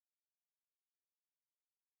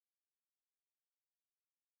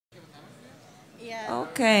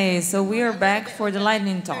Okay, so we are back for the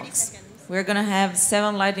lightning talks. We're gonna have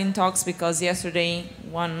 7 lightning talks because yesterday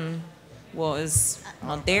one was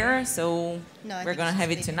not there, so we're gonna have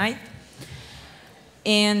it tonight.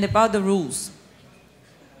 And about the rules.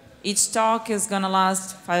 Each talk is gonna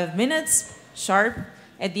last 5 minutes, sharp.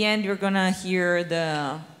 At the end, you're gonna hear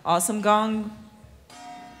the awesome gong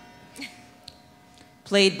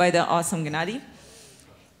played by the awesome Gennady,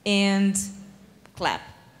 and clap.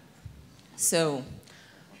 So,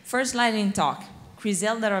 first lightning talk,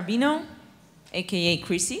 Criselda Rabino, aka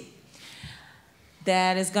Chrissy,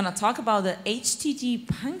 that is gonna talk about the HTTP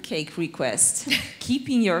pancake request,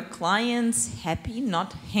 keeping your clients happy,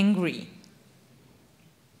 not hungry.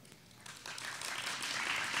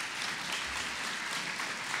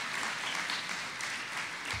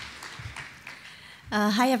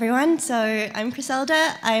 Hi everyone, so I'm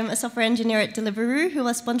Criselda. I'm a software engineer at Deliveroo who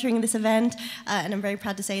was sponsoring this event, and I'm very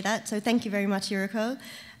proud to say that, so thank you very much, EuRuKo.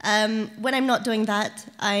 When I'm not doing that,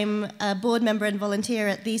 I'm a board member and volunteer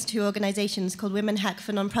at these 2 organizations called Women Hack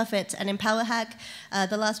for Nonprofits and Empower Hack,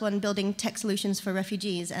 the last one building tech solutions for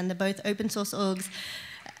refugees, and they're both open source orgs.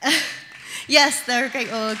 Yes, they're a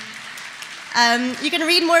great org. You can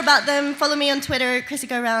read more about them, follow me on Twitter,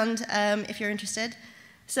 ChrissyGoRound, if you're interested.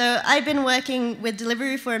 So I've been working with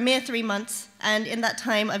Deliveroo for a mere 3 months, and in that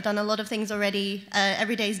time I've done a lot of things already.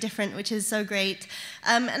 Every day is different, which is so great.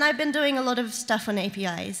 And I've been doing a lot of stuff on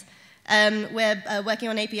APIs. We're working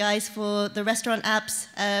on APIs for the restaurant apps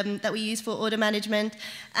that we use for order management,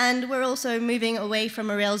 and we're also moving away from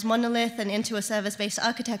a Rails monolith and into a service-based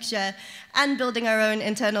architecture, and building our own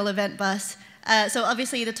internal event bus. So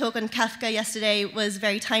obviously the talk on Kafka yesterday was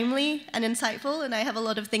very timely and insightful, and I have a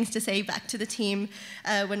lot of things to say back to the team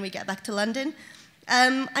when we get back to London.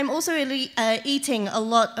 I'm also eating a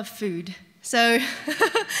lot of food. So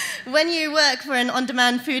when you work for an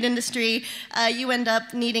on-demand food industry, you end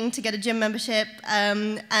up needing to get a gym membership.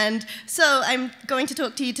 And so I'm going to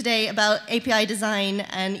talk to you today about API design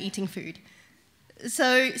and eating food.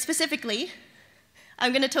 So specifically,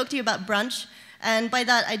 I'm going to talk to you about brunch. And by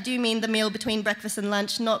that, I do mean the meal between breakfast and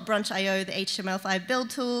lunch, not Brunch.io, the HTML5 build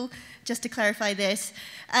tool, just to clarify this.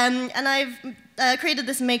 And I've created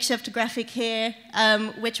this makeshift graphic here,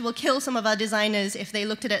 which will kill some of our designers if they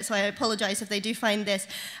looked at it, so I apologize if they do find this.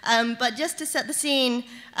 But just to set the scene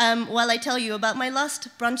while I tell you about my last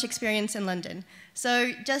brunch experience in London.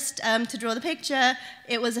 So just to draw the picture,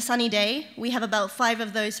 it was a sunny day. We have about 5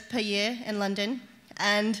 of those per year in London.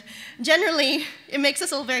 And generally, it makes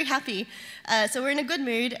us all very happy. So we're in a good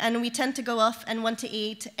mood, and we tend to go off and want to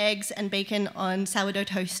eat eggs and bacon on sourdough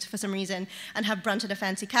toast for some reason, and have brunch at a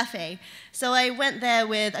fancy cafe. So I went there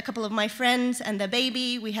with a couple of my friends and their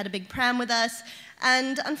baby. We had a big pram with us.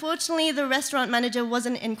 And unfortunately, the restaurant manager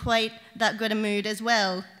wasn't in quite that good a mood as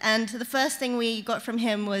well. And the first thing we got from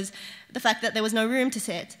him was the fact that there was no room to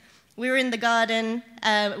sit. We were in the garden,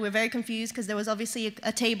 we were very confused because there was obviously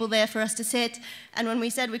a table there for us to sit, and when we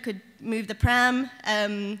said we could move the pram,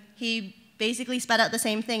 he basically spat out the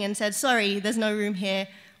same thing and said, sorry, there's no room here,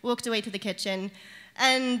 walked away to the kitchen,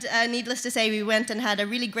 and needless to say, we went and had a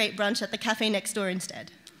really great brunch at the cafe next door instead.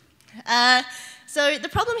 So the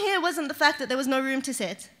problem here wasn't the fact that there was no room to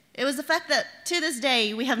sit, it was the fact that to this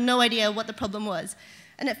day, we have no idea what the problem was,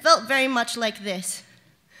 and it felt very much like this.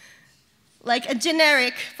 Like a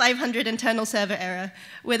generic 500 internal server error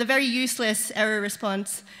with a very useless error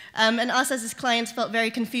response. And us as his clients felt very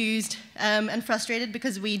confused and frustrated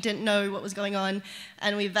because we didn't know what was going on,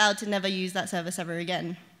 and we vowed to never use that service ever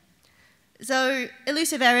again. So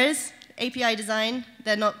elusive errors, API design,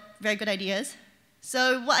 they're not very good ideas.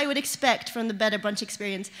 So what I would expect from the better brunch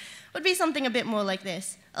experience would be something a bit more like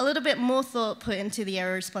this. A little bit more thought put into the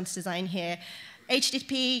error response design here.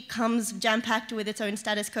 HTTP comes jam-packed with its own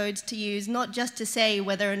status codes to use, not just to say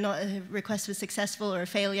whether or not a request was successful or a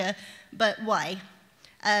failure, but why.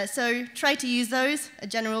 So try to use those, a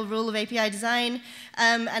general rule of API design,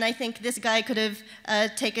 and I think this guy could have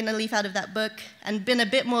taken a leaf out of that book and been a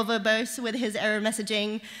bit more verbose with his error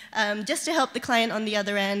messaging, just to help the client on the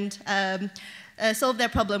other end solve their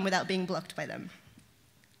problem without being blocked by them.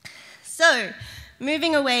 So,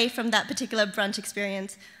 moving away from that particular brunch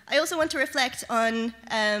experience, I also want to reflect on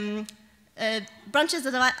brunches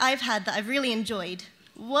that I've had that I've really enjoyed.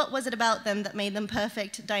 What was it about them that made them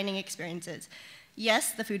perfect dining experiences?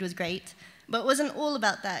 Yes, the food was great, but it wasn't all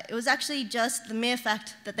about that. It was actually just the mere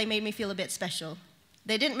fact that they made me feel a bit special.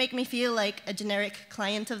 They didn't make me feel like a generic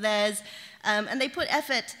client of theirs, and they put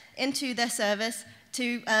effort into their service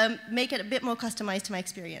to make it a bit more customized to my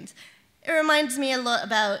experience. It reminds me a lot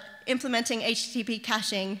about implementing HTTP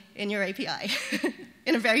caching in your API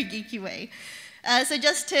in a very geeky way. So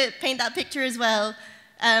just to paint that picture as well,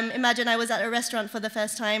 imagine I was at a restaurant for the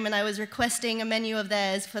first time and I was requesting a menu of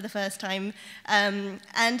theirs for the first time.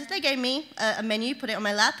 And they gave me a menu, put it on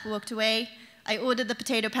my lap, walked away. I ordered the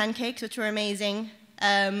potato pancakes, which were amazing,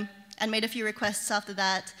 and made a few requests after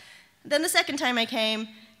that. Then the second time I came,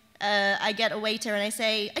 I get a waiter and I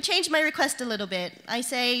say, I changed my request a little bit. I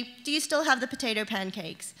say, do you still have the potato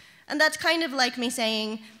pancakes? And that's kind of like me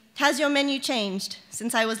saying, has your menu changed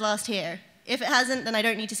since I was last here? If it hasn't, then I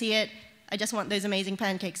don't need to see it. I just want those amazing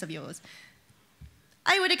pancakes of yours.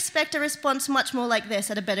 I would expect a response much more like this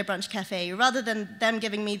at a Better Brunch cafe, rather than them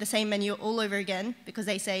giving me the same menu all over again, because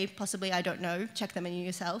they say, possibly, I don't know, check the menu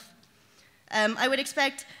yourself. I would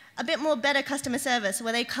expect a bit more better customer service,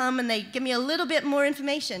 where they come and they give me a little bit more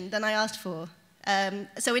information than I asked for.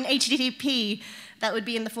 So in HTTP, that would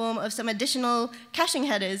be in the form of some additional caching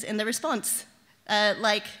headers in the response,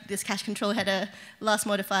 like this cache control header, last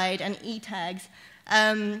modified, and e-tags.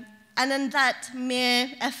 And then that mere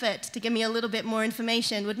effort to give me a little bit more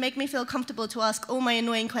information would make me feel comfortable to ask all my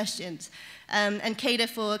annoying questions and cater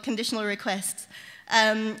for conditional requests.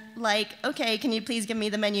 Like, okay, can you please give me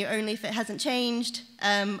the menu only if it hasn't changed,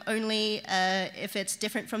 only if it's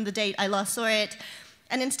different from the date I last saw it.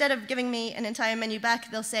 And instead of giving me an entire menu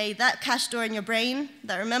back, they'll say that cache store in your brain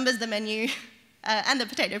that remembers the menu and the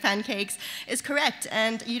potato pancakes is correct,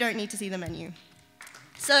 and you don't need to see the menu.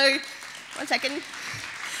 So, one second.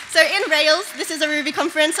 So in Rails, this is a Ruby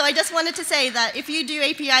conference, so I just wanted to say that if you do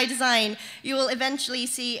API design, you will eventually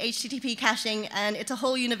see HTTP caching, and it's a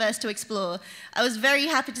whole universe to explore. I was very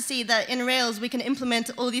happy to see that in Rails, we can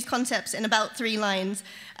implement all these concepts in about 3 lines.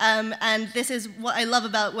 And this is what I love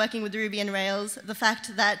about working with Ruby and Rails, the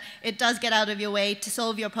fact that it does get out of your way to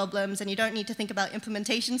solve your problems, and you don't need to think about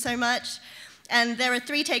implementation so much. And there are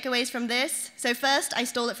 3 takeaways from this. So first, I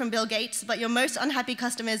stole it from Bill Gates, but your most unhappy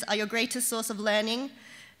customers are your greatest source of learning.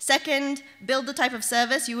 Second, build the type of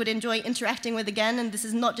service you would enjoy interacting with again, and this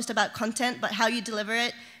is not just about content, but how you deliver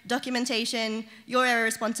it, documentation, your error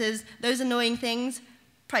responses, those annoying things,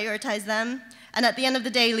 prioritize them, and at the end of the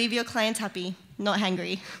day, leave your clients happy, not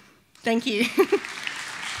hangry. Thank you.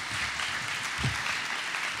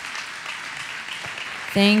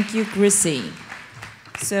 Thank you, Chrissy.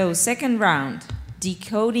 So, second round,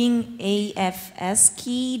 decoding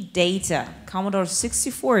AFS-key data, Commodore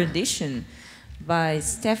 64 edition. By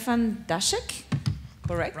Stefan Daszek,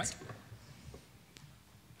 correct? Right.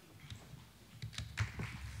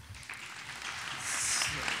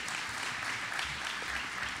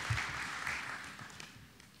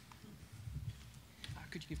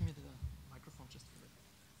 Could you give me the microphone just for a bit?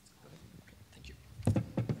 Okay, thank you.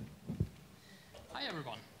 Hi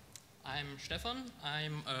everyone, I'm Stefan.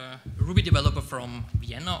 I'm a Ruby developer from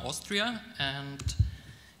Vienna, Austria, and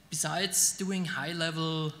besides doing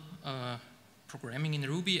high-level programming in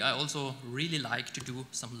Ruby, I also really like to do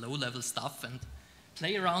some low-level stuff and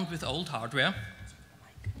play around with old hardware.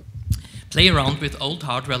 Play around with old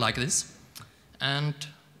hardware like this. And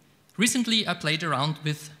recently I played around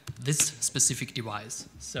with this specific device.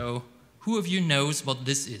 So who of you knows what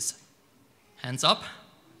this is? Hands up.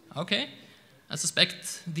 Okay. I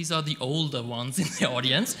suspect these are the older ones in the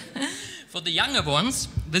audience. For the younger ones,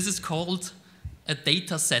 this is called a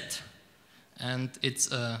data set. And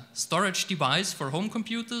it's a storage device for home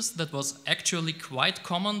computers that was actually quite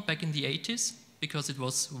common back in the 80s because it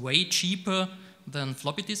was way cheaper than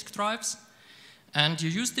floppy disk drives. And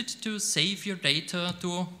you used it to save your data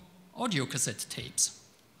to audio cassette tapes,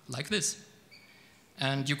 like this.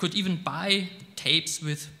 And you could even buy tapes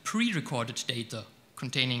with pre-recorded data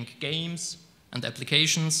containing games and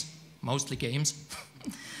applications, mostly games.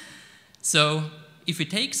 So if we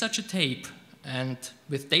take such a tape and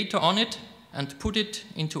with data on it, and put it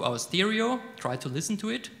into our stereo, try to listen to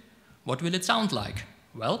it, what will it sound like?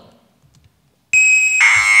 Well,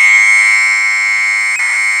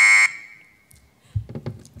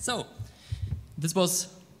 so this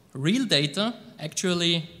was real data,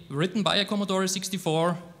 actually written by a Commodore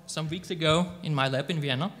 64 some weeks ago in my lab in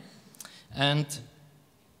Vienna. And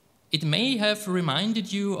it may have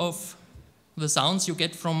reminded you of the sounds you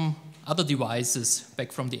get from other devices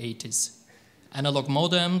back from the 80s. Analog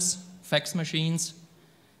modems, fax machines.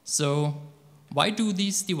 So why do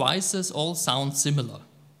these devices all sound similar?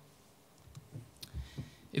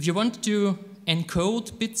 If you want to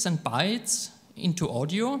encode bits and bytes into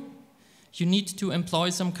audio, you need to employ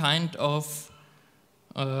some kind of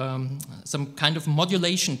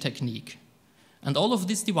modulation technique. And all of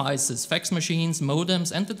these devices, fax machines,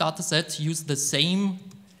 modems, and the dataset use the same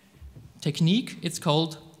technique. It's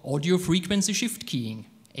called audio frequency shift keying,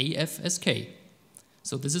 AFSK.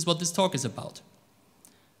 So this is what this talk is about.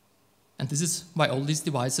 And this is why all these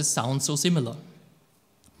devices sound so similar.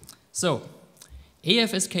 So,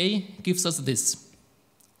 AFSK gives us this.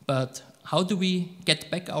 But how do we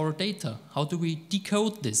get back our data? How do we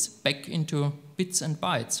decode this back into bits and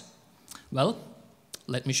bytes? Well,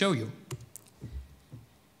 let me show you.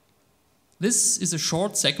 This is a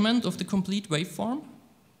short segment of the complete waveform,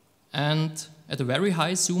 and at a very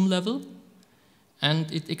high zoom level,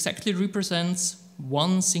 and it exactly represents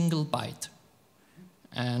one single byte.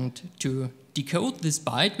 And to decode this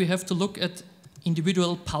byte, we have to look at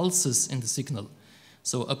individual pulses in the signal.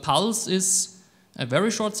 So a pulse is a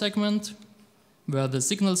very short segment where the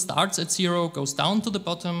signal starts at 0, goes down to the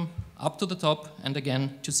bottom, up to the top, and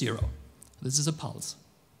again to 0. This is a pulse.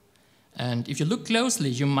 And if you look closely,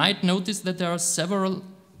 you might notice that there are several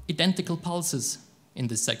identical pulses in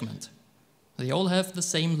this segment. They all have the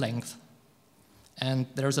same length. And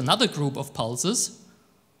there's another group of pulses,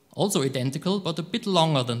 also identical, but a bit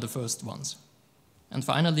longer than the first ones. And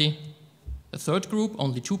finally, a third group,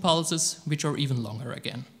 only 2 pulses, which are even longer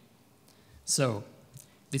again. So,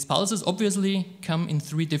 these pulses obviously come in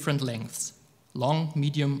 3 different lengths: long,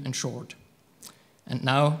 medium, and short. And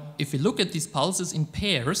now, if we look at these pulses in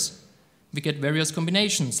pairs, we get various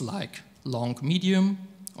combinations like long, medium,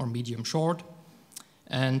 or medium, short.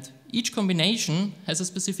 And each combination has a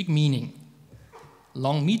specific meaning.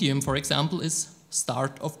 Long, medium, for example, is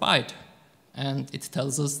start of byte. And it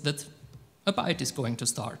tells us that a byte is going to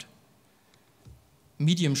start.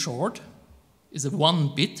 Medium, short is a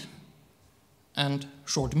 1 bit, and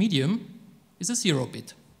short, medium is a 0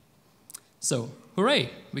 bit. So, hooray,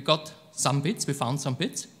 we got some bits, we found some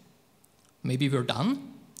bits. Maybe we're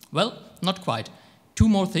done? Well, not quite. 2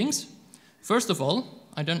 more things. First of all,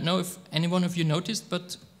 I don't know if any one of you noticed,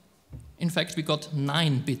 but in fact we got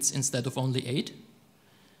 9 bits instead of only 8.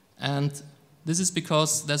 And this is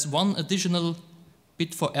because there's 1 additional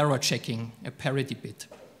bit for error checking, a parity bit.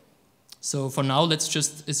 So for now, let's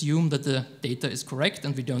just assume that the data is correct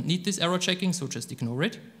and we don't need this error checking, so just ignore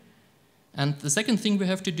it. And the second thing we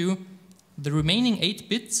have to do, the remaining 8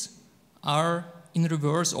 bits are in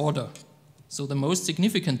reverse order. So the most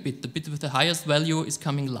significant bit, the bit with the highest value, is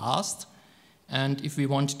coming last. And if we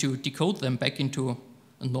want to decode them back into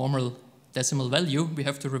a normal decimal value, we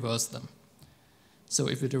have to reverse them. So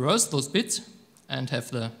if we reverse those bits and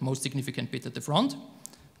have the most significant bit at the front,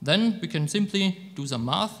 then we can simply do some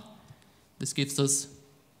math. This gives us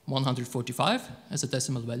 145 as a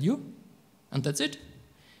decimal value, and that's it.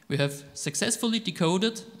 We have successfully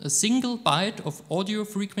decoded a single byte of audio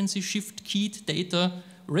frequency shift keyed data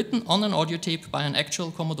written on an audio tape by an actual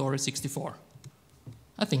Commodore 64.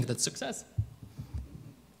 I think that's success.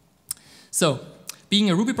 So, being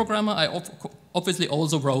a Ruby programmer, I obviously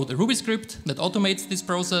also wrote a Ruby script that automates this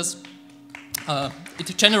process.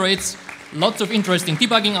 It generates lots of interesting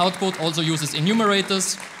debugging output, also uses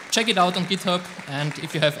enumerators. Check it out on GitHub, and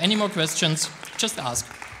if you have any more questions, just ask.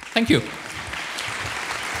 Thank you.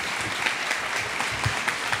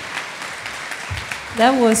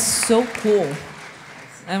 That was so cool,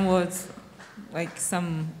 and was like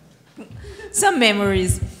some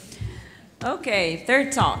memories. Okay,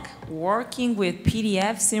 third talk, working with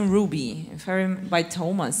PDFs in Ruby, by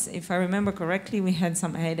Thomas. If I remember correctly, we had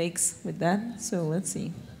some headaches with that, so let's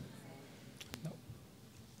see.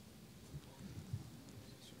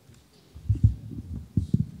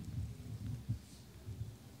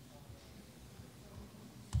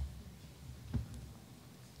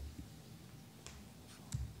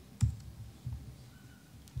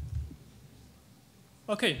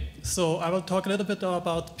 Okay, so I will talk a little bit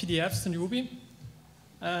about PDFs in Ruby.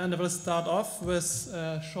 And I will start off with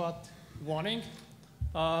a short warning.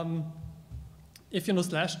 If you know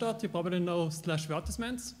Slashdot, you probably know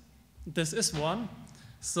 /advertisements. This is one.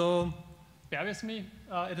 So bear with me.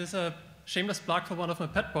 It is a shameless plug for one of my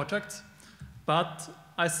pet projects, but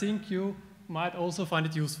I think you might also find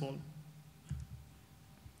it useful.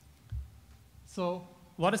 So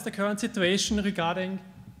what is the current situation regarding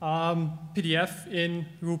PDF in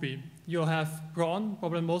Ruby? You have Braun,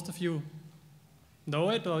 probably most of you know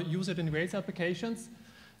it or use it in Rails applications.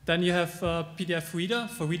 Then you have PDF Reader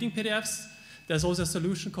for reading PDFs. There's also a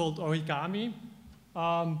solution called Origami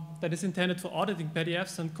that is intended for auditing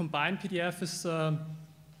PDFs, and Combine PDF is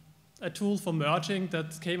a tool for merging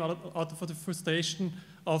that came out of the frustration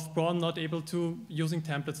of Braun not able to using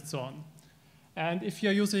templates and so on. And if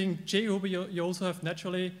you're using JRuby, you also have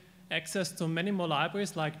naturally access to many more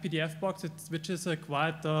libraries like PDFbox, which is a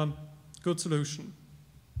quite good solution.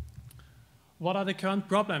 What are the current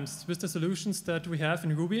problems with the solutions that we have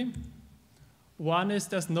in Ruby? One is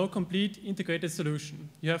there's no complete integrated solution.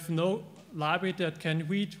 You have no library that can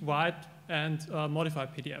read, write, and modify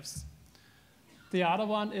PDFs. The other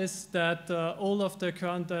one is that all of the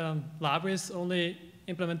current libraries only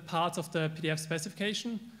implement parts of the PDF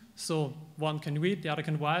specification. So one can read, the other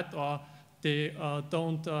can write, or they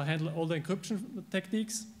don't handle all the encryption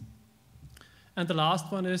techniques. And the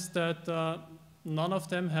last one is that none of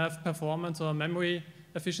them have performance or memory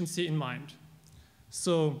efficiency in mind.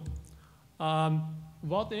 So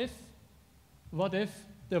what if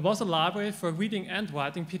there was a library for reading and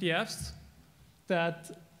writing PDFs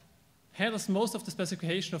that handles most of the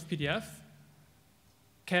specification of PDF,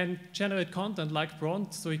 can generate content like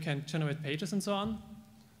prompt, so you can generate pages and so on,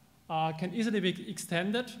 can easily be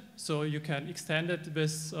extended, so you can extend it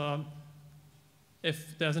with,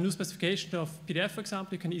 if there's a new specification of PDF, for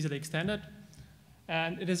example, you can easily extend it,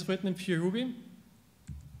 and it is written in pure Ruby.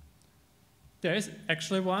 There is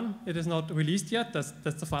actually one, it is not released yet, that's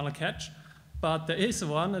the final catch, but there is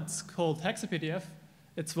one, it's called HexaPDF.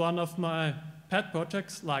 It's one of my pet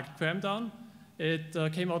projects like Cramdown. It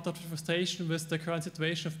came out of frustration with the current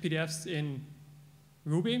situation of PDFs in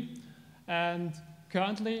Ruby. And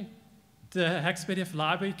currently, the HexaPDF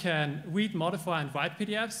library can read, modify, and write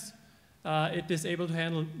PDFs. It is able to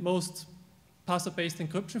handle most parser-based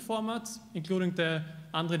encryption formats, including the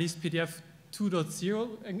unreleased PDF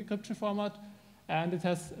 2.0 encryption format, and it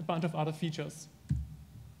has a bunch of other features.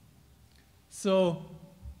 So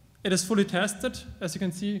it is fully tested. As you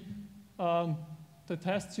can see, the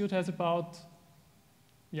test suite has about,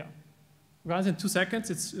 runs in 2 seconds.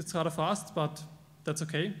 It's rather fast, but that's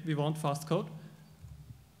okay. We want fast code.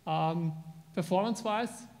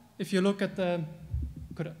 Performance-wise, if you look at the,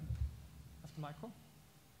 could I have the micro?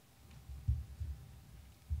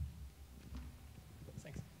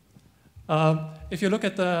 Thanks. If you look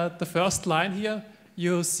at the first line here,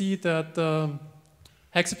 you see that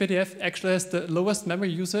HexaPDF actually has the lowest memory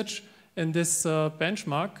usage in this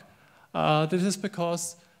benchmark. This is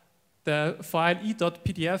because the file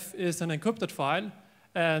e.pdf is an encrypted file,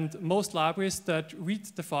 and most libraries that read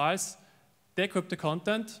the files, decrypt the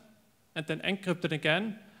content and then encrypt it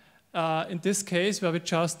again. In this case, where we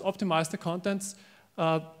just optimize the contents,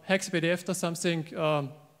 HexaPDF does something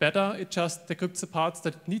better. It just decrypts the parts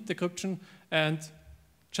that need decryption and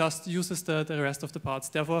just uses the rest of the parts.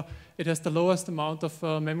 Therefore, it has the lowest amount of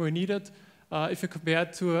memory needed. If you compare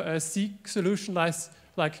it to a C solution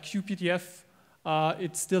like QPDF,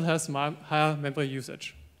 it still has higher memory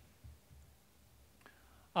usage.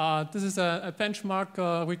 This is a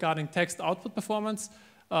benchmark regarding text output performance.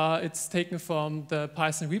 It's taken from the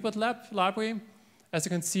Python Rebirth Lab library. As you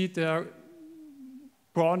can see, there,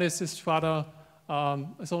 Braun is rather,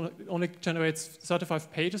 only generates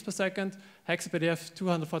 35 pages per second. HexaPDF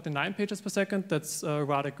 249 pages per second. That's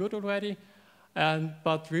rather good already.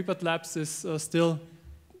 But Rebirth Labs is still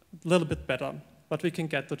a little bit better, but we can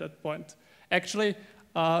get to that point. Actually,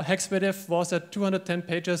 HexaPDF was at 210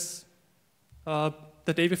 pages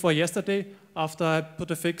the day before yesterday, after I put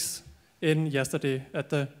a fix in yesterday at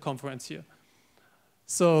the conference here.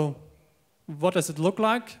 So what does it look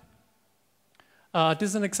like? This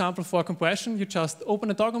is an example for compression. You just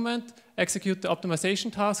open a document, execute the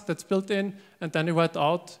optimization task that's built in, and then you write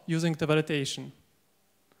out using the validation.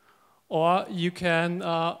 Or you can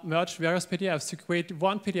merge various PDFs. You create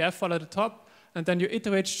one PDF file at the top, and then you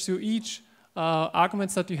iterate through each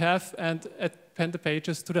arguments that you have and append the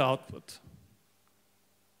pages to the output.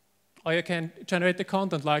 Or you can generate the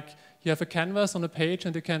content, like you have a canvas on a page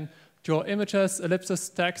and you can draw images, ellipses,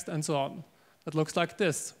 text, and so on. It looks like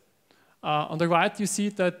this. On the right, you see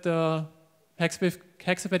that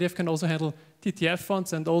HexaPDF can also handle TTF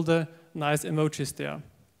fonts and all the nice emojis there.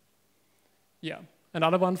 Yeah,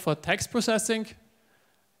 another one for text processing.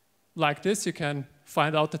 Like this, you can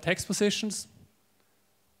find out the text positions.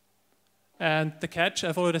 And the catch,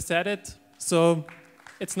 I've already said it, so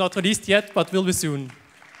it's not released yet, but will be soon.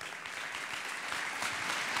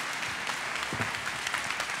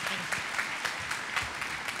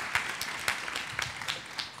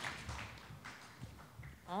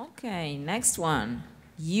 Okay, next one.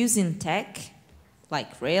 Using tech,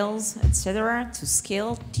 like Rails, etc., to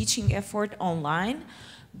scale teaching effort online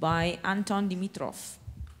by Anton Dimitrov.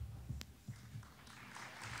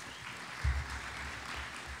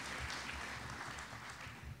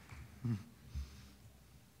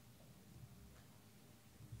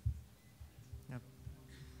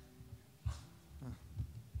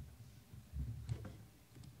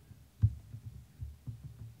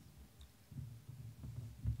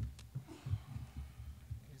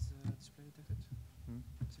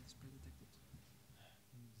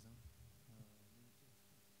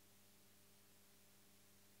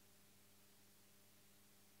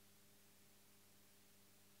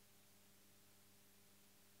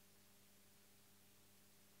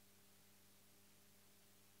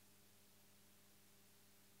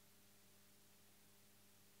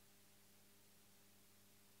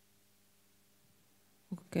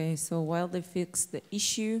 Okay, so while they fix the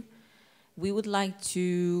issue, we would like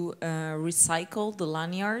to recycle the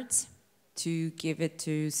lanyards to give it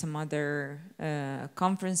to some other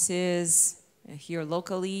conferences here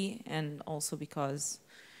locally, and also because,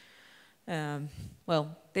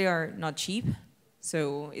 well, they are not cheap,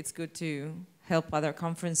 so it's good to help other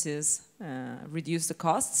conferences reduce the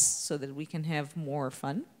costs so that we can have more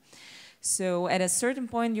fun. So at a certain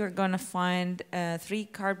point, you're gonna find 3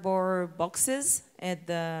 cardboard boxes at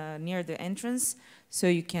near the entrance, so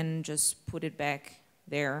you can just put it back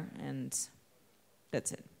there, and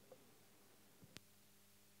that's it.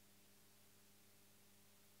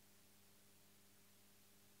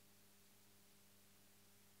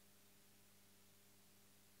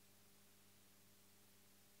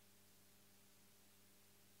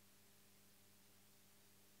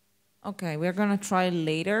 Okay, we're gonna try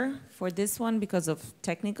later for this one because of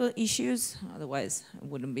technical issues. Otherwise, it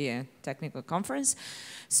wouldn't be a technical conference.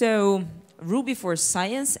 So, Ruby for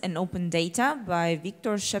Science and Open Data by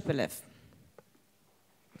Viktor Shepelev.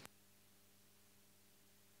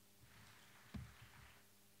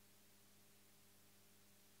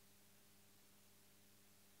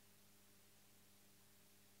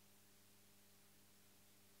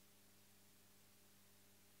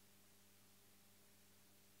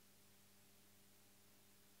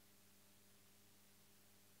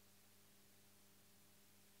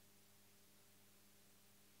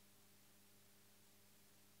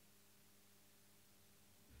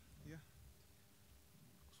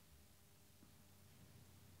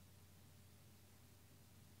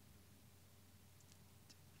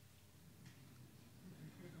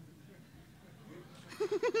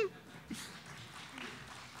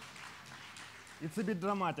 It's a bit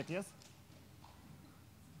dramatic, yes?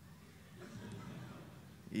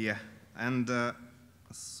 Yeah, and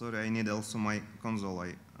sorry, I need also my console.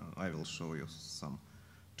 I will show you some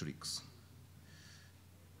tricks,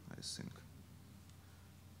 I think.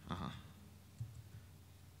 Fuck.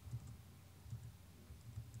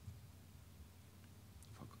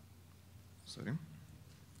 Sorry.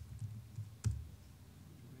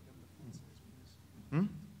 Hmm?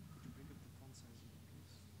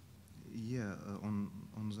 Yeah, on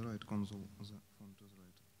the right console, the font is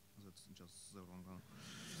right. That's just the wrong one.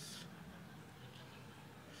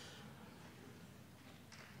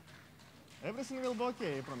 Everything will be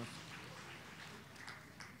okay, I promise.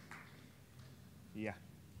 Yeah.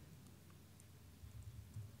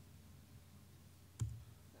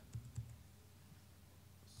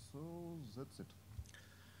 So that's it.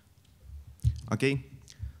 Okay,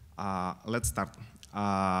 let's start.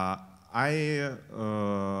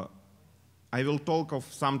 I will talk of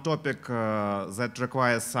some topic that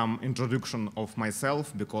requires some introduction of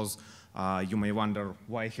myself, because you may wonder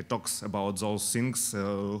why he talks about those things,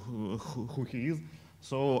 who he is.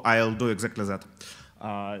 So I'll do exactly that.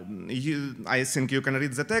 I think you can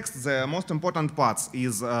read the text. The most important part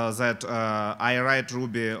is that I write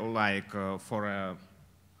Ruby like for a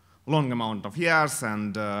long amount of years,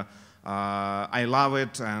 and I love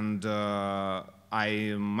it, and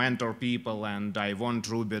I mentor people, and I want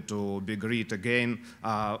Ruby to be great again,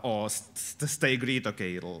 or stay great.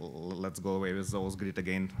 Okay, let's go away with those great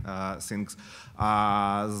again things.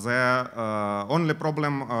 The only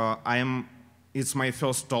problem, it's my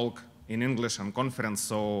first talk in English and conference,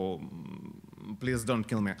 so please don't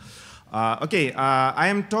kill me. Okay,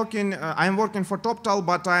 I'm working for TopTal,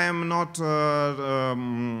 but I am not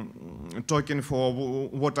talking for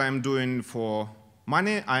what I'm doing for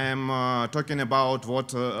money. I am talking about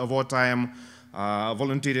what I am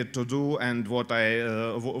volunteered to do, and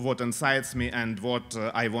what incites me, and what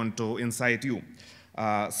I want to incite you.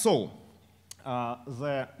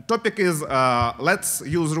 The topic is let's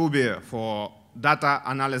use Ruby for data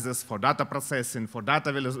analysis, for data processing, for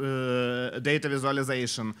data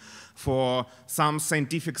visualization, for some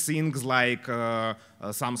scientific things like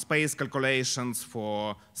some space calculations,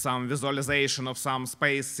 for some visualization of some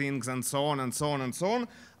space things, and so on and so on and so on.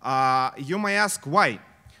 You may ask why.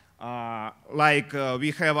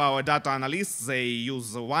 We have our data analysts, they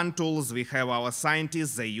use one tools, we have our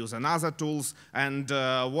scientists, they use another tools, and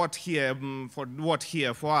what here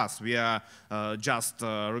for us? We are just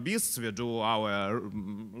Rubyists, we do our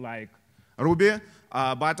Ruby,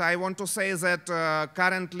 but I want to say that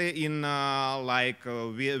currently in we are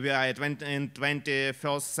in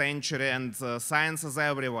 21st century, and science is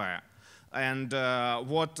everywhere. And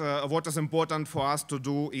what is important for us to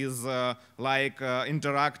do is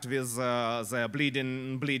interact with the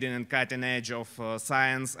bleeding and cutting edge of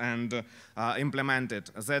science, and implement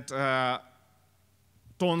it. That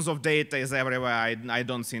tons of data is everywhere. I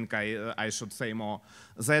don't think I should say more.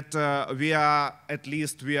 That we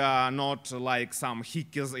are not like some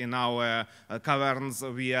hickeys in our caverns.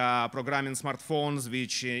 We are programming smartphones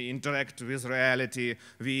which interact with reality.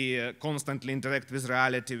 We constantly interact with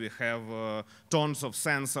reality. We have tons of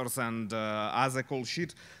sensors and other cool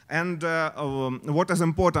shit. And what is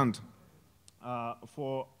important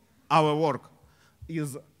for our work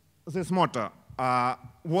is this motto.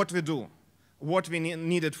 What we do, what we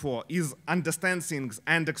need it for is understand things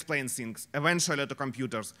and explain things, eventually to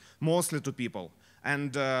computers, mostly to people.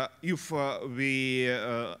 And if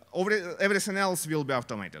everything else will be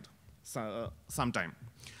automated sometime.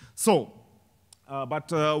 So,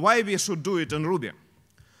 but why we should do it in Ruby?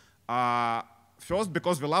 First,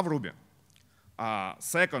 because we love Ruby.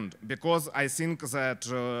 Second, because I think that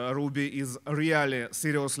Ruby is really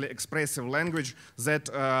seriously expressive language that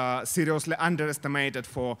seriously underestimated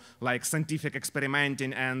for like scientific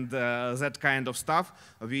experimenting and that kind of stuff.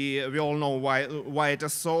 We all know why it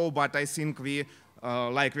is so, but I think we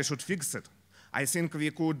should fix it. I think we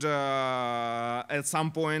could, at some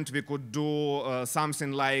point, we could do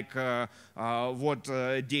something like what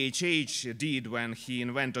DHH did when he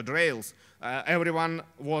invented Rails. Everyone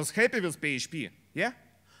was happy with PHP, yeah?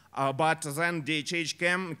 But then DHH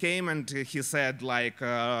came and he said, like,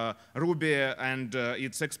 Ruby and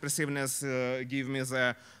its expressiveness give me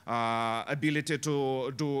the ability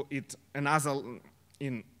to do it in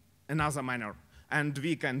another manner. And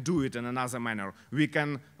we can do it in another manner. We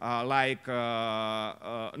can not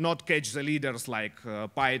catch the leaders like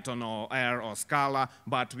Python or R or Scala,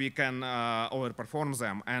 but we can overperform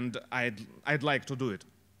them, and I'd like to do it.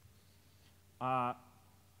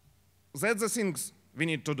 That's the things we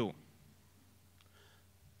need to do.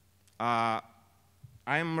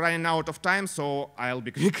 I'm running out of time, so I'll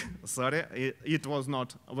be quick. Sorry, it was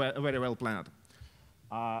not very well planned.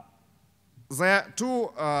 There are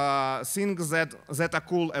two things that are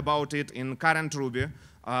cool about it in current Ruby.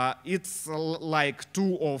 It's like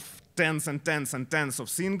two of tens and tens and tens of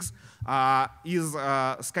things. Is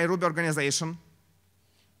SkyRuby organization.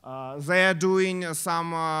 They are doing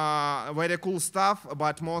some very cool stuff,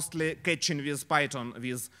 but mostly catching with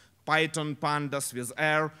Python pandas, with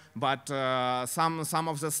R, but some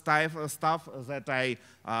of the stuff that I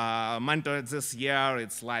mentored this year,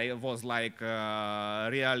 was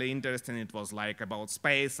really interesting. It was like about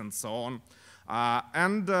space and so on.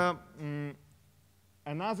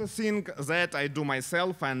 Another thing that I do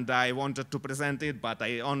myself, and I wanted to present it, but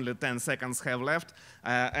I only 10 seconds have left,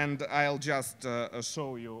 and I'll just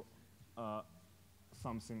show you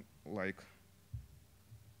something like.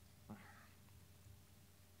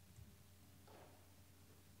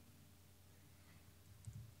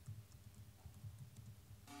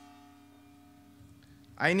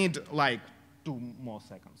 I need like 2 more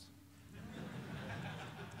seconds.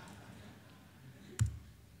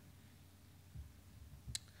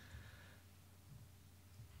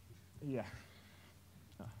 Yeah.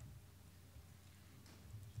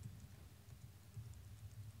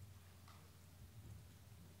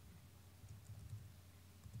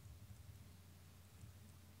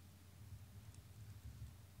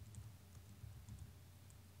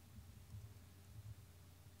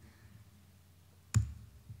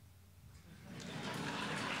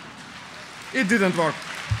 It didn't work.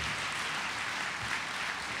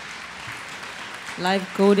 Live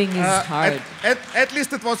coding is hard. At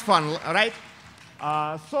least it was fun, right?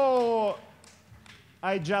 So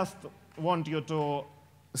I just want you to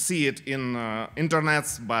see it in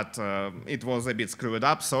internets, but it was a bit screwed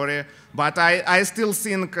up, sorry. But I still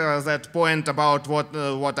think that point about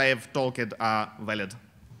what I have talked are valid.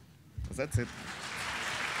 That's it.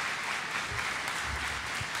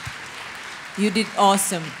 You did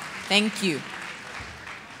awesome. Thank you.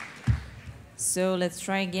 So let's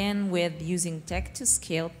try again with using tech to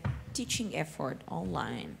scale teaching effort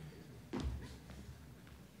online.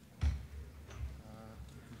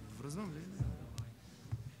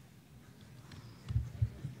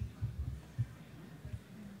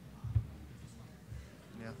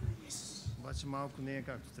 Обаче малко не е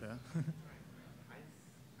както трябва.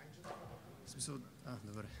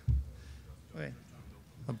 Добре. Okay.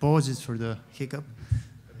 Apologies for the hiccup.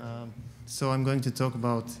 So I'm going to talk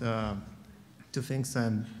about 2 things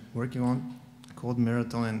I'm working on, called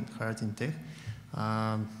Marathon and Heart in Tech.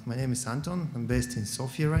 My name is Anton. I'm based in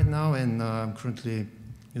Sofia right now, and I'm currently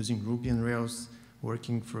using Ruby and Rails,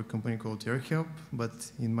 working for a company called EuRuKo.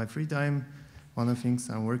 But in my free time, one of the things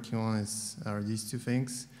I'm working on are these 2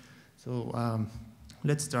 things. So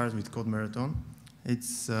let's start with Code Marathon.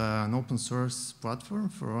 It's an open source platform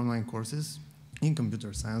for online courses in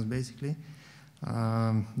computer science, basically.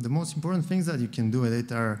 The most important things that you can do with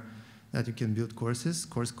it are that you can build courses,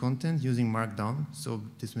 course content using Markdown. So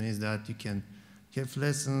this means that you can have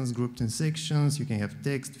lessons grouped in sections, you can have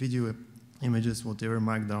text, video, images, whatever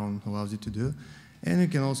Markdown allows you to do. And you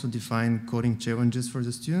can also define coding challenges for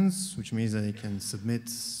the students, which means that they can submit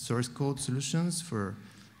source code solutions for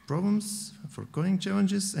problems, for coding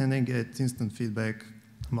challenges, and then get instant feedback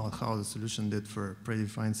about how the solution did for a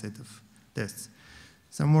predefined set of tests.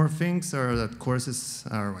 Some more things are that courses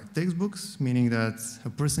are like textbooks, meaning that a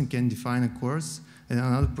person can define a course and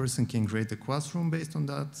another person can create a classroom based on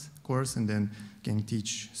that course and then can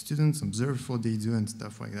teach students, observe what they do and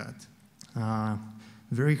stuff like that.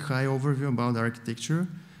 Very high overview about the architecture.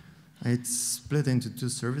 It's split into two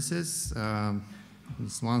services. On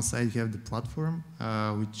this one side you have the platform,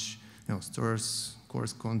 which stores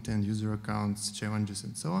course content, user accounts, challenges,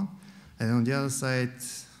 and so on. And on the other side,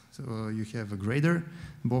 so you have a grader.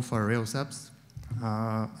 Both are Rails apps.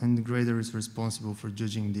 And the grader is responsible for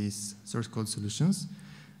judging these source code solutions.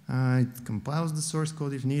 It compiles the source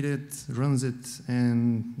code if needed, runs it,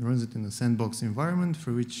 and runs it in a sandbox environment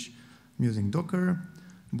for which I'm using Docker.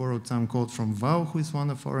 Borrowed some code from Val, who is one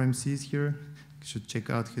of our MCs here. You should check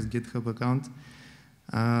out his GitHub account.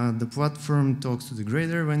 The platform talks to the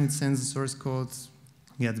grader when it sends the source code,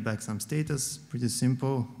 gets back some status, pretty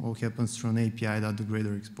simple. All happens through an API that the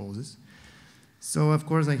grader exposes. So, of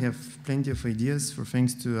course, I have plenty of ideas for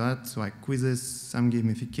things to add, like quizzes, some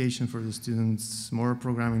gamification for the students, more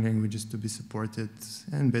programming languages to be supported,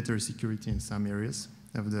 and better security in some areas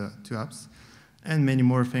of the two apps, and many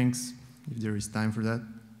more things if there is time for that.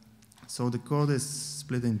 So the code is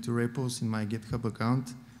split into repos in my GitHub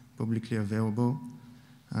account, publicly available.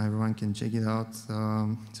 Everyone can check it out.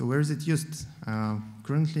 So where is it used?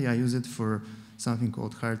 Currently, I use it for something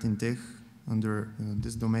called Heart in Tech under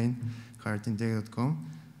this domain, heartintech.com.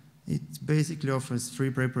 It basically offers free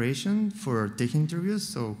preparation for tech interviews.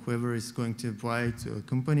 So whoever is going to apply to a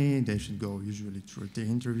company, they should go usually through a tech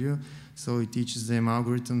interview. So it teaches them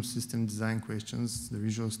algorithms, system design questions, the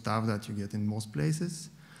usual stuff that you get in most places,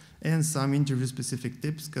 and some interview-specific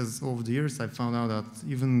tips, because over the years I found out that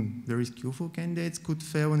even very skillful candidates could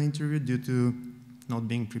fail an interview due to not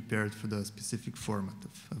being prepared for the specific format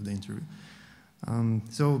of the interview.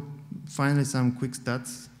 So finally, some quick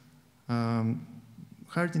stats.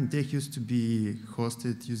 Heart in Tech used to be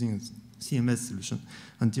hosted using a CMS solution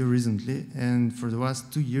until recently, and for the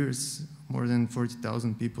last 2 years, more than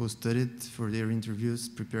 40,000 people studied for their interviews,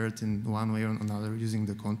 prepared in one way or another using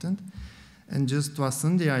the content. And just last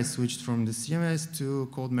Sunday, I switched from the CMS to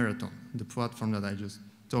Code Marathon, the platform that I just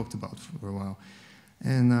talked about for a while.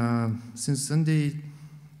 And since Sunday,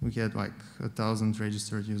 we had like 1,000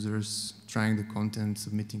 registered users trying the content,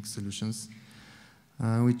 submitting solutions,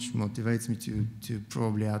 which motivates me to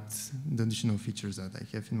probably add the additional features that I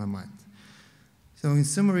have in my mind. So in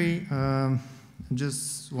summary, I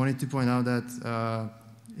just wanted to point out that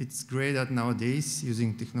it's great that nowadays,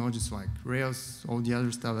 using technologies like Rails, all the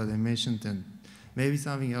other stuff that I mentioned, and maybe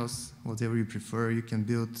something else, whatever you prefer, you can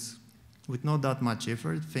build with not that much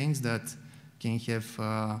effort, things that can have,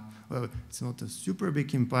 well, it's not a super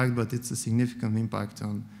big impact, but it's a significant impact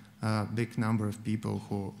on a big number of people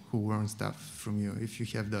who learn stuff from you, if you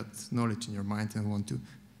have that knowledge in your mind and want to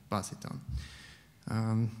pass it on.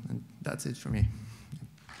 And that's it for me.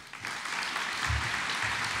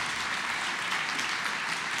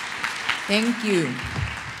 Thank you.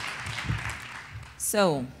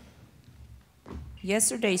 So,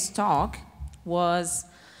 yesterday's talk was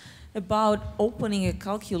about opening a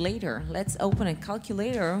calculator. Let's open a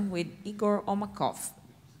calculator with Igor Omakov.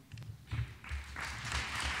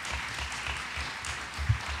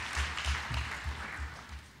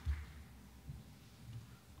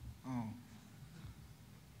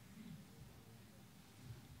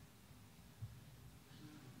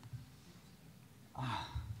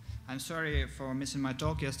 I'm sorry for missing my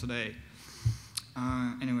talk yesterday.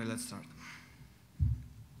 Anyway, let's start.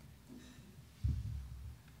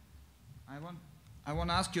 I want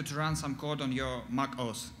to ask you to run some code on your Mac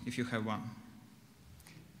OS, if you have one.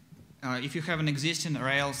 If you have an existing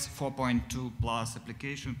Rails 4.2 plus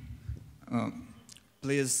application,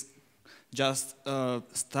 please just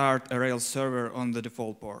start a Rails server on the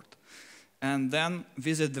default port. And then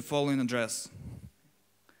visit the following address.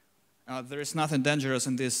 There is nothing dangerous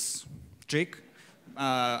in this trick,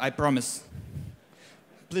 I promise.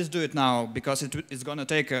 Please do it now, because it's going to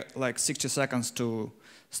take like 60 seconds to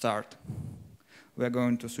start. We're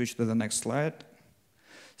going to switch to the next slide.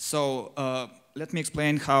 So let me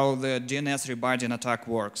explain how the DNS rebinding attack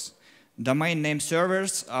works. Domain name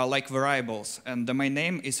servers are like variables, and domain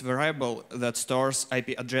name is a variable that stores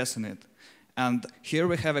IP address in it. And here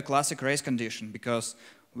we have a classic race condition, because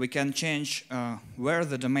we can change where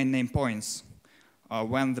the domain name points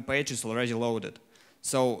when the page is already loaded.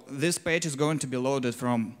 So this page is going to be loaded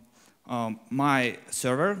from my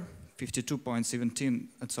server, 52.17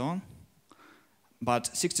 and so on. But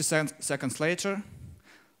 60 seconds later,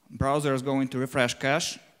 browser is going to refresh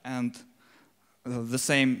cache, and the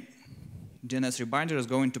same DNS rebinder is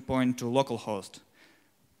going to point to localhost.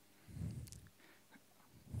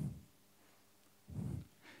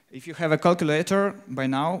 If you have a calculator by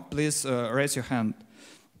now, please raise your hand.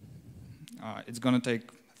 It's going to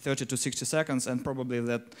take 30 to 60 seconds, and probably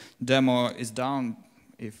that demo is down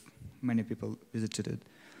if many people visited it.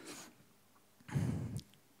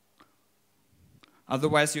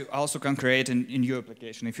 Otherwise, you also can create a new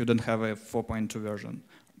application if you don't have a 4.2 version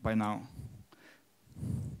by now.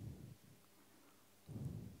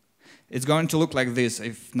 It's going to look like this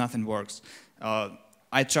if nothing works.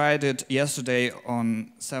 I tried it yesterday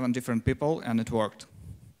on 7 different people, and it worked.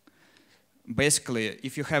 Basically,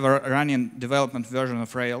 if you have a running development version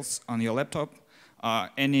of Rails on your laptop,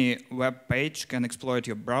 any web page can exploit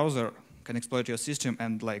your browser, can exploit your system,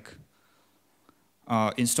 and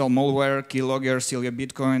install malware, keylogger, steal your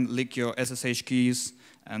Bitcoin, leak your SSH keys,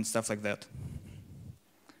 and stuff like that.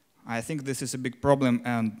 I think this is a big problem,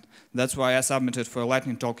 and that's why I submitted for a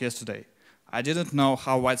lightning talk yesterday. I didn't know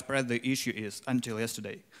how widespread the issue is until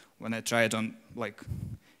yesterday, when I tried on,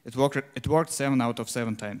 it worked 7 out of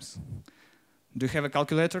 7 times. Do you have a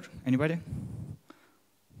calculator? Anybody?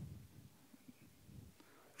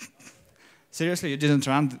 Seriously, you didn't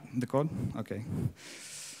run the code? Okay.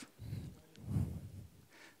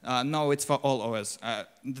 No, it's for all OS.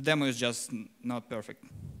 The demo is just not perfect.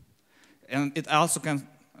 And it also can,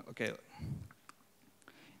 okay.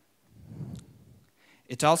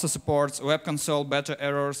 It also supports web console beta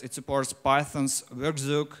errors, it supports Python's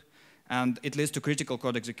workzook, and it leads to critical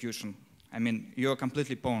code execution. I mean, you're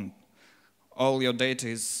completely pwned. All your data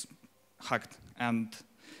is hacked. And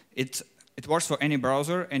it works for any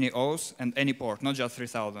browser, any OS, and any port, not just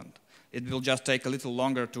 3000. It will just take a little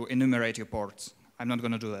longer to enumerate your ports. I'm not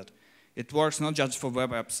going to do that. It works not just for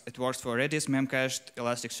web apps, it works for Redis, Memcached,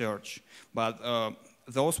 Elasticsearch. But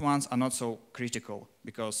those ones are not so critical,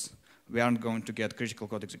 because we aren't going to get critical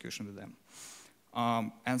code execution with them.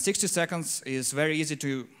 And 60 seconds is very easy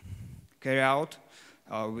to carry out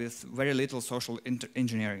with very little social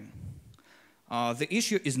engineering. The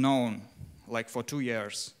issue is known for 2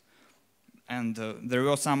 years, and there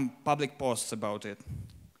were some public posts about it.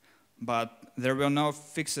 But there were no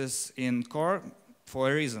fixes in core for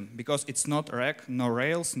a reason, because it's not Rec, no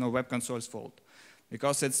Rails, no Web Console's fault.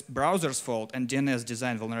 Because it's browser's fault and DNS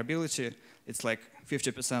design vulnerability, it's like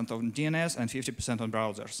 50% on DNS and 50% on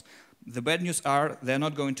browsers. The bad news are they're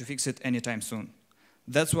not going to fix it anytime soon.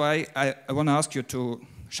 That's why I want to ask you to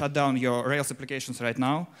shut down your Rails applications right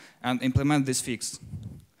now and implement this fix.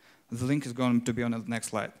 The link is going to be on the next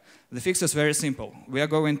slide. The fix is very simple. We are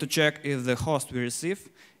going to check if the host we receive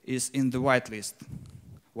is in the whitelist.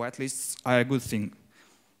 Whitelists are a good thing,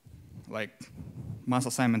 like mass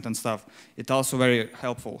assignment and stuff. It's also very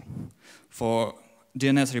helpful for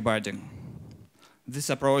DNS rebinding. This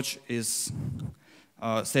approach is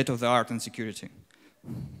state-of-the-art in security.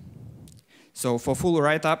 So for full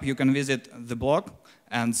write-up, you can visit the blog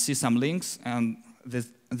and see some links, and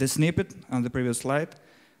the snippet on the previous slide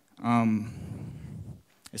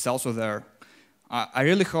is also there. I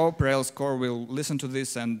really hope Rails core will listen to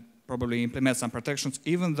this and probably implement some protections,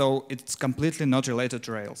 even though it's completely not related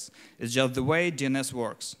to Rails. It's just the way DNS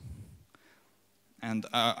works. And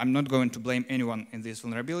I'm not going to blame anyone in this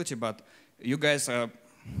vulnerability, but you guys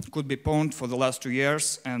could be pwned for the last 2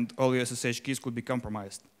 years, and all your SSH keys could be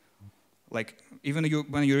compromised. Even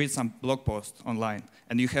when you read some blog post online,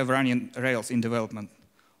 and you have running Rails in development,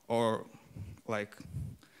 or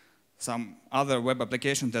some other web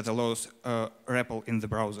application that allows REPL in the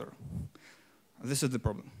browser. This is the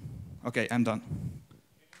problem. Okay, I'm done.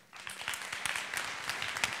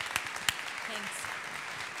 Thanks.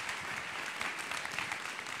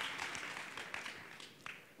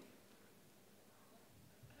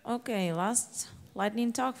 Okay, last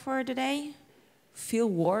lightning talk for today. Feel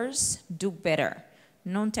worse, do better.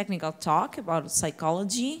 Non-technical talk about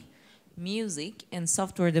psychology, music, and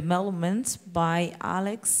software development by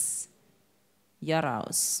Alex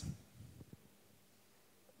Yaraus.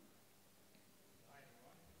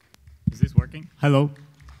 Is this working? Hello.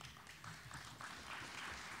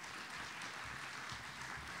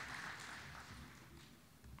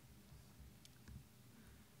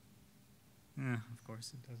 Of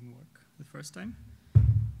course, it doesn't work the first time.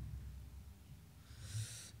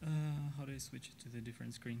 How do I switch it to the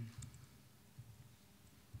different screen?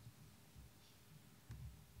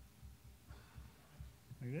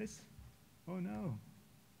 Like this? Oh no.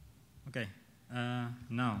 Okay.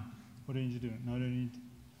 Now, what do I need to do? Now I don't need.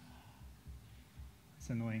 It's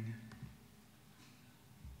annoying.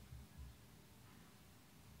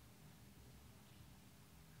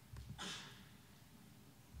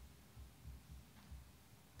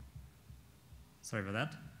 Sorry about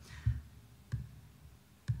that.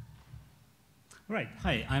 Right.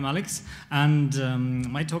 Hi, I'm Alex,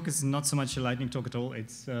 and my talk is not so much a lightning talk at all.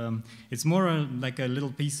 It's more like a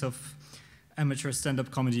little piece of amateur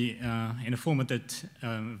stand-up comedy in a format that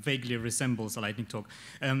vaguely resembles a lightning talk.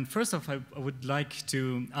 First off, I would like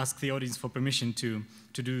to ask the audience for permission to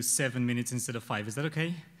do 7 minutes instead of 5. Is that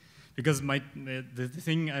okay? Because the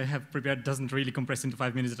thing I have prepared doesn't really compress into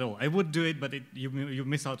 5 minutes at all. I would do it, but you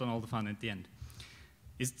miss out on all the fun at the end.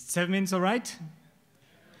 Is 7 minutes all right?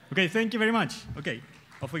 Okay, thank you very much. Okay,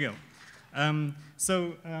 off we go. I'm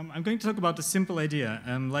going to talk about a simple idea.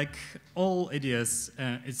 Like all ideas,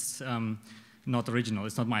 it's not original.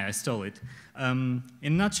 It's not mine. I stole it. In a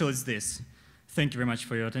nutshell, it's this. Thank you very much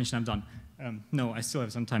for your attention. I'm done. No, I still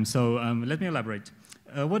have some time. So let me elaborate.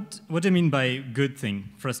 What I mean by good thing,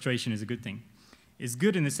 frustration is a good thing. It's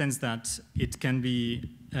good in the sense that it can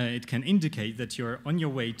indicate that you're on your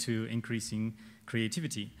way to increasing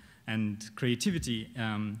creativity. And creativity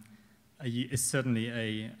is certainly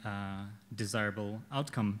a desirable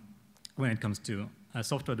outcome when it comes to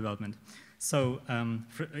software development. So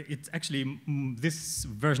it's actually, this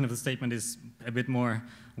version of the statement is a bit more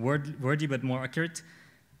wordy but more accurate.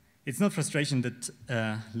 It's not frustration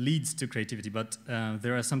that leads to creativity, but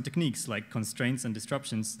there are some techniques like constraints and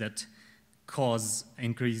disruptions that cause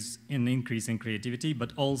an increase in creativity,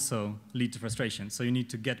 but also lead to frustration. So you need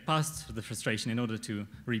to get past the frustration in order to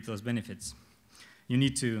reap those benefits. You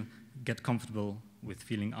need to get comfortable with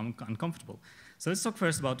feeling uncomfortable. So let's talk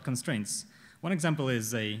first about constraints. One example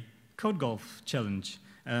is a code golf challenge,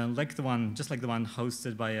 just like the one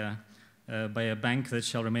hosted by a bank that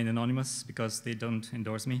shall remain anonymous because they don't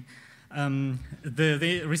endorse me.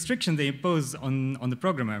 The restriction they impose on the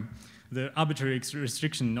programmer, the arbitrary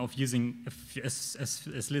restriction of using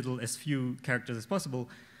as few characters as possible,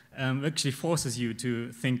 actually forces you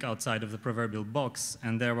to think outside of the proverbial box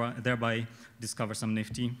and thereby discover some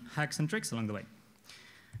nifty hacks and tricks along the way.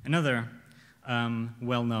 Another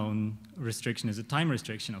well-known restriction is a time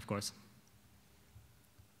restriction, of course.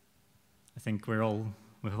 I think we've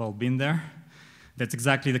all been there. That's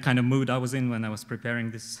exactly the kind of mood I was in when I was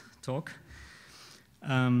preparing this talk.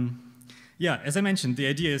 Yeah, as I mentioned, the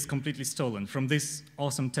idea is completely stolen from this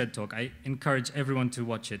awesome TED Talk. I encourage everyone to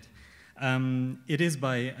watch it. It is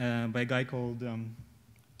by a guy called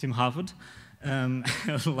Tim Harford, a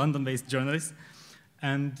London-based journalist,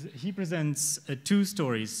 and he presents 2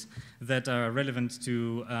 stories that are relevant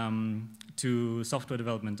to software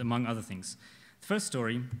development, among other things. The first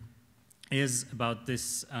story is about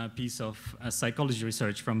this piece of psychology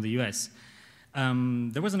research from the US.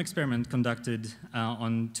 There was an experiment conducted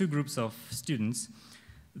on 2 groups of students.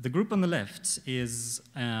 The group on the left is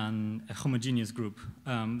a homogeneous group.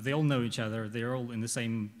 They all know each other. They're all in the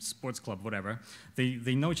same sports club, whatever.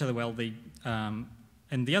 They know each other well.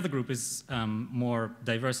 And the other group is more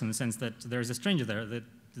diverse in the sense that there's a stranger there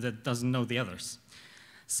that doesn't know the others.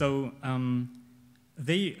 So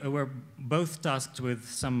they were both tasked with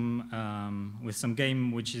some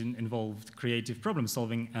game which involved creative problem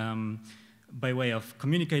solving by way of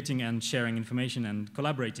communicating and sharing information and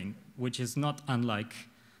collaborating, which is not unlike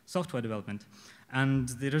software development. And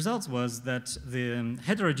the result was that the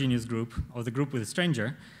heterogeneous group, or the group with a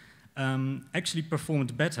stranger, actually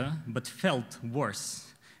performed better, but felt worse.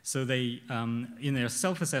 So they, in their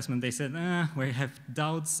self-assessment, they said, we have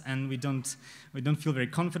doubts and we don't feel very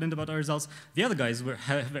confident about our results. The other guys were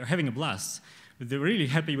having a blast. They were really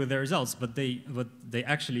happy with their results, but they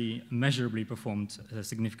actually measurably performed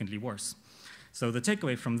significantly worse. So the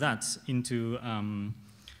takeaway from that into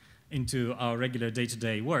our regular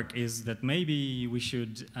day-to-day work is that maybe we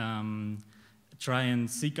should try and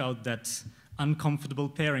seek out that uncomfortable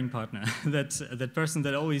pairing partner, that person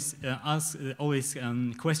that always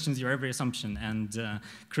questions your every assumption and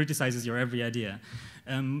criticizes your every idea.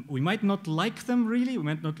 We might not like them really, we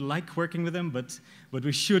might not like working with them, but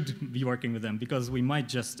we should be working with them because we might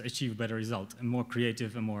just achieve a better result, a more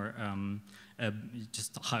creative, a more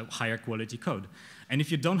just higher quality code. And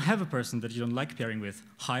if you don't have a person that you don't like pairing with,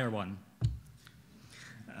 hire one.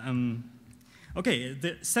 Okay,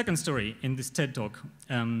 the second story in this TED Talk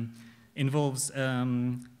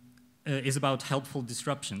is about helpful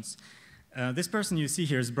disruptions. This person you see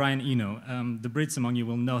here is Brian Eno. The Brits among you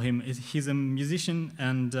will know him. He's a musician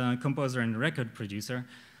and composer and record producer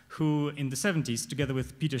who, in the 70s, together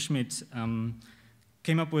with Peter Schmidt,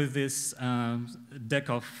 came up with this deck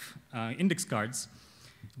of index cards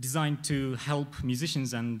designed to help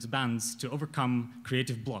musicians and bands to overcome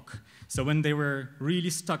creative block. So when they were really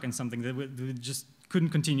stuck in something, they just couldn't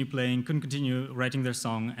continue playing, couldn't continue writing their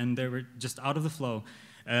song, and they were just out of the flow.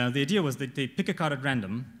 The idea was that they pick a card at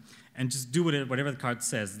random and just do whatever the card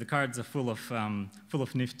says. The cards are full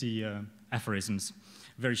of nifty aphorisms,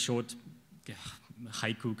 very short,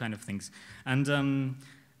 haiku kind of things. And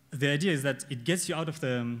the idea is that it gets you out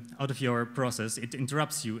of your process, it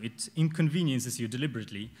interrupts you, it inconveniences you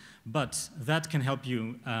deliberately, but that can help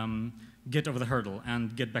you get over the hurdle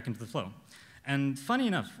and get back into the flow. And funny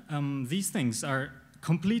enough, these things are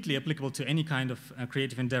completely applicable to any kind of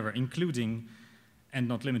creative endeavor, including, and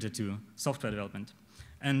not limited to, software development.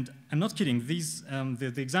 And I'm not kidding, these,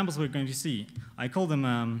 the examples we're going to see, I call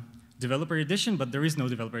them developer edition, but there is no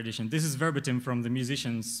developer edition. This is verbatim from the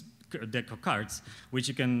musician's deck of cards, which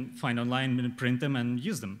you can find online and print them and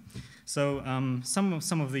use them. So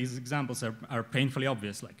some of these examples are painfully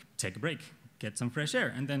obvious, like take a break, get some fresh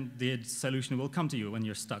air, and then the solution will come to you when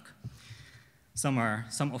you're stuck. Some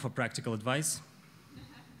offer practical advice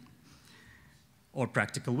or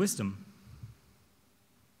practical wisdom.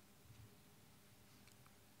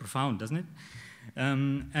 Profound, doesn't it?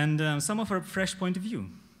 And some offer a fresh point of view.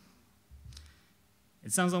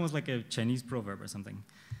 It sounds almost like a Chinese proverb or something.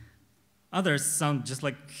 Others sound just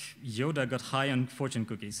like Yoda got high on fortune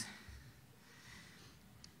cookies.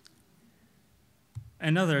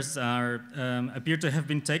 And others appear to have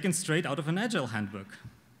been taken straight out of an Agile handbook.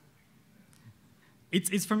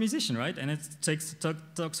 It's for musicians, right? And it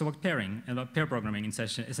talks about pairing, about pair programming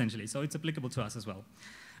essentially, so it's applicable to us as well.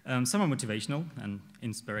 Some are motivational and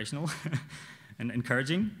inspirational and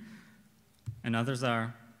encouraging, and others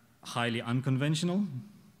are highly unconventional,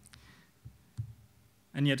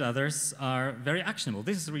 and yet others are very actionable.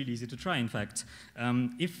 This is really easy to try, in fact.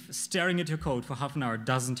 If staring at your code for half an hour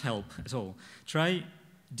doesn't help at all, try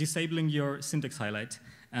disabling your syntax highlight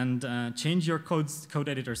and change your code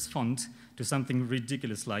editor's font to something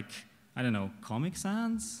ridiculous like, I don't know, Comic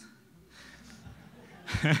Sans?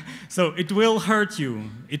 So it will hurt you,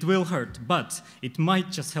 it will hurt, but it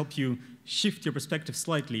might just help you shift your perspective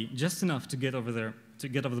slightly, just enough to get over there, to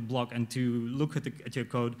get over the block and to look at your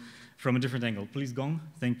code from a different angle. Please, Gong,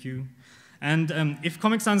 thank you. And if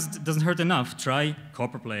Comic Sans doesn't hurt enough, try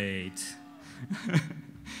Copperplate.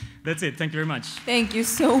 That's it, thank you very much. Thank you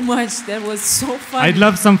so much, that was so fun. I'd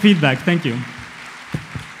love some feedback, thank you.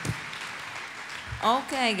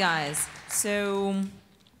 Okay, guys, so,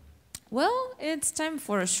 well, it's time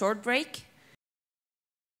for a short break.